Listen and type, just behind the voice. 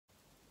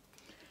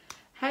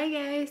Hi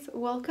guys,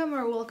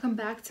 welcome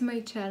back to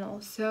my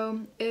channel. So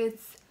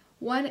it's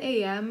 1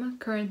 a.m.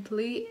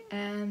 currently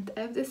and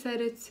I've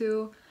decided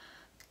to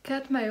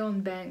cut my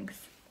own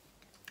bangs.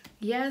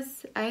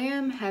 Yes, I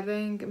am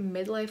having a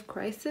midlife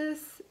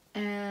crisis,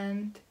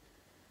 and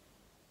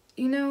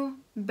you know,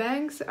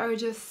 bangs are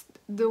just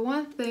the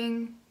one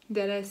thing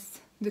that is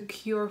the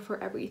cure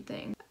for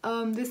everything.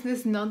 This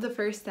is not the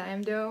first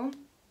time though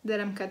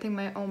that I'm cutting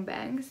my own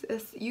bangs.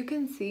 As you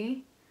can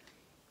see,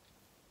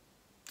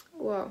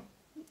 whoa,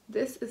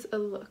 this is a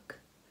look.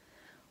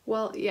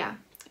 Well, yeah,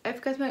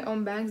 I've cut my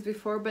own bangs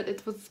before, but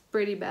it was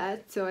pretty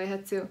bad, so I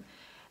had to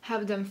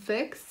have them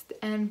fixed,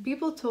 and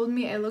people told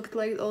me I looked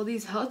like all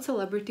these hot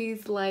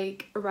celebrities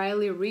like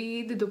Riley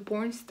Reid, the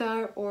porn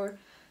star, or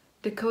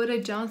Dakota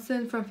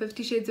Johnson from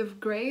 50 Shades of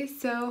Grey.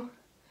 So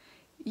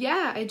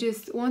yeah, I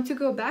just want to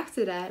go back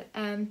to that,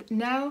 and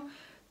now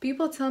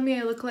people tell me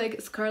I look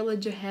like Scarlett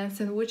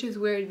Johansson, which is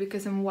weird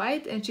because I'm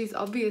white and she's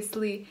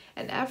obviously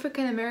an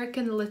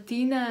African-American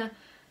Latina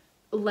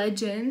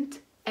legend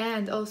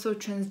and also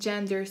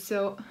transgender,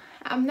 so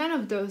I'm none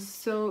of those.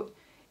 So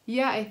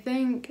yeah, I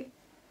think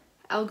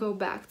I'll go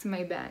back to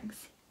my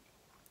bangs.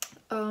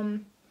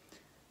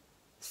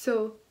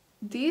 So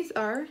these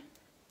are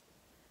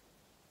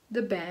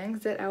the bangs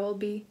that I will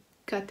be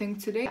cutting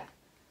today.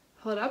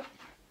 Hold up.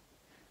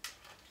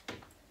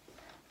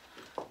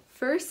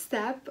 First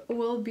step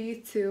will be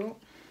to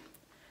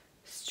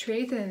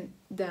straighten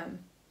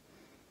them,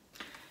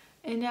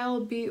 and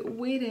I'll be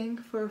waiting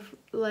for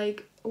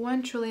like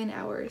 1 trillion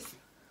hours.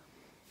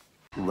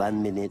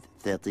 1 minute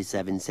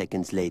 37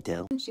 seconds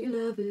later. Isn't she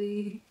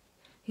lovely?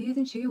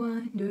 Isn't she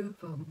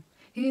wonderful?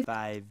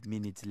 5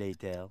 minutes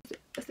later.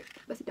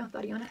 Bust it down,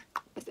 Tatiana.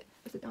 Bust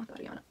it down,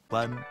 Tatiana.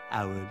 1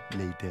 hour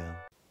later.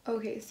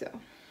 Okay, so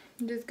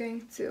I'm just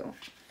going to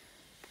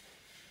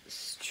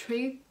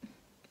straight.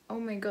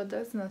 Oh my god,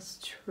 that's not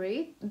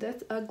straight.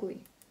 That's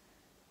ugly.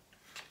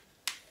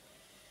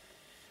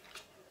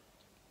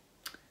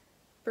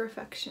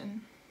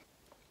 Perfection.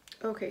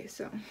 Okay,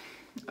 so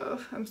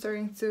I'm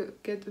starting to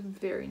get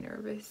very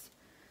nervous.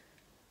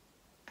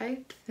 I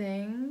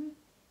think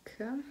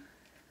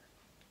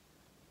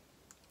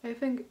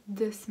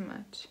this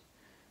much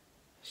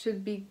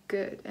should be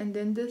good, and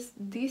then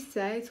these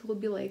sides will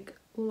be like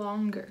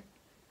longer.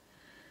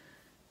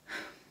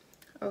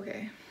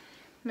 Okay,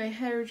 my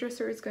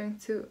hairdresser is going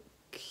to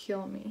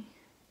kill me.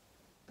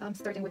 I'm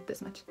starting with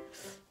this much.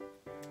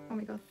 Oh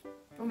my god.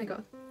 Oh my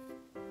god.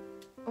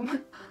 Oh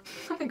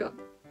my god.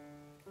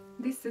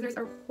 These scissors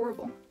are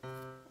horrible.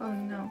 Oh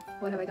no,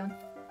 what have I done?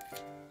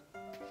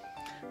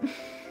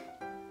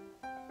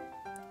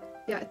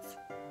 Yeah,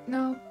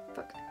 no,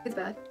 fuck, it's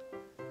bad.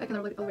 I can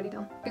already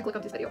tell. You can click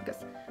off this video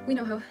because we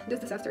know how this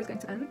disaster is going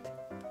to end.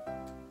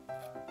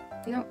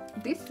 You know,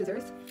 these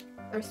scissors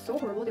are so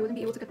horrible they wouldn't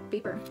be able to cut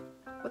paper.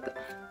 What the?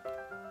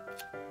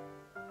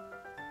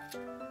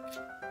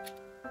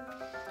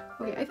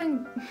 Okay, I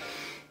think...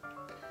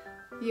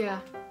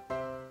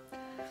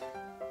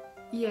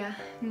 Yeah,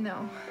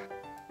 no.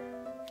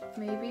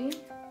 Maybe.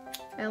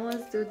 And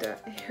let's do the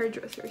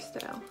hairdresser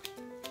style.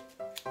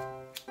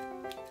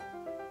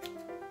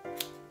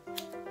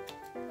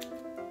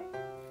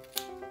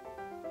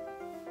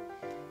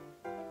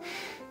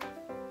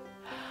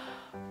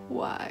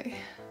 Why?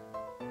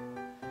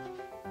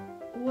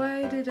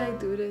 Why did I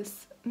do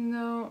this?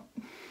 No,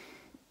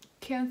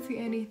 can't see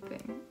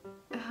anything.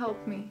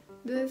 Help me.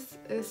 This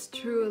is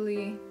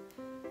truly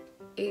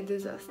a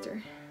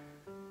disaster.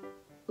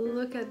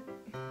 Look at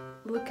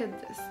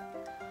this.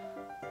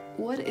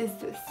 What is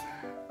this?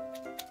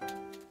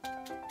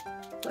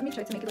 Let me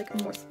try to make it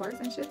like more sparse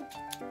and shit.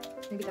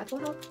 Maybe that will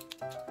help.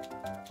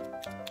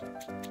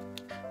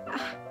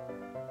 Ah.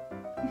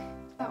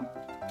 Ow,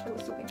 that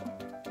was so painful.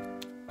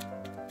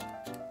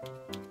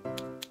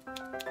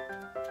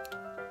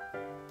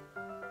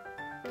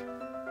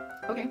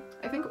 Okay,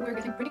 I think we're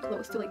getting pretty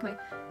close to like my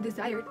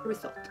desired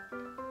result.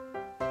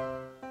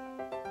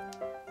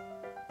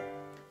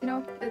 You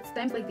know, it's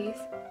times like these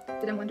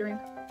that I'm wondering,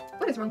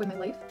 what is wrong with my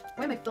life?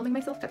 Why am I filming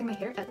myself cutting my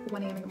hair at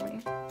 1 a.m. in the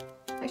morning?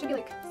 I should be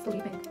like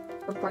sleeping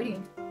or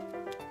partying.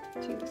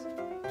 Jesus.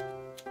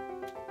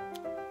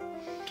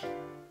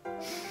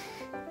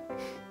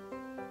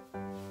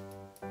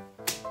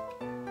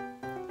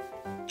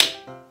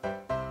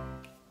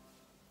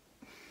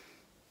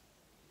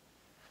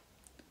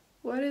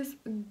 What is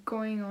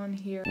going on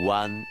here?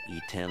 1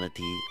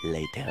 eternity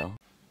later.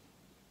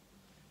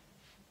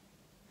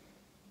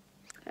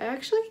 I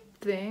actually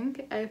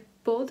think I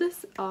pulled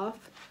this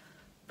off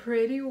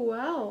pretty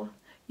well.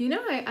 You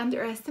know, I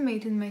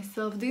underestimated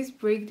myself. These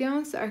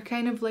breakdowns are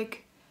kind of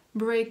like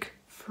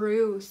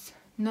breakthroughs,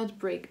 not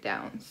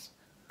breakdowns.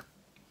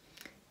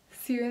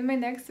 See you in my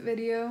next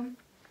video.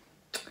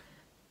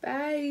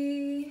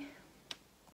 Bye!